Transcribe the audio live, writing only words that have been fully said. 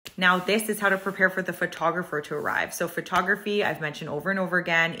Now, this is how to prepare for the photographer to arrive. So photography, I've mentioned over and over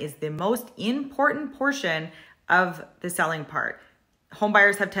again, is the most important portion of the selling part. Home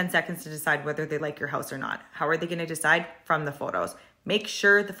buyers have 10 seconds to decide whether they like your house or not. How are they going to decide? From the photos. Make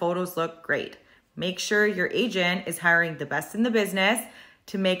sure the photos look great. Make sure your agent is hiring the best in the business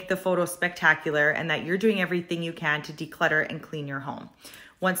to make the photos spectacular and that you're doing everything you can to declutter and clean your home.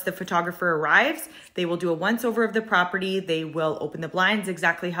 Once the photographer arrives, they will do a once over of the property. They will open the blinds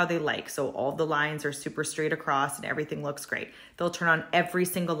exactly how they like. So all the lines are super straight across and everything looks great. They'll turn on every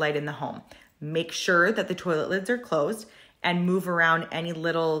single light in the home. Make sure that the toilet lids are closed and move around any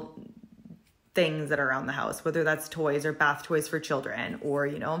little things that are around the house, whether that's toys or bath toys for children or,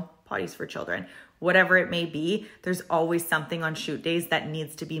 potties for children, whatever it may be. There's always something on shoot days that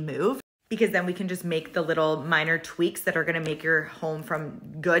needs to be moved, because then we can just make the little minor tweaks that are going to make your home from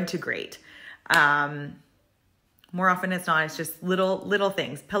good to great. More often than not, it's just little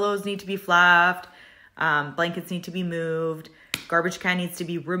things. Pillows need to be fluffed. Blankets need to be moved. Garbage can needs to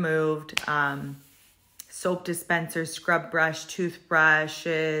be removed. Soap dispensers, scrub brush,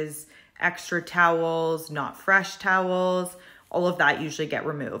 toothbrushes, extra towels, not fresh towels. All of that usually get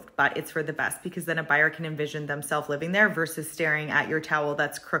removed, but it's for the best because then a buyer can envision themselves living there versus staring at your towel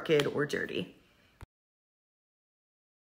that's crooked or dirty.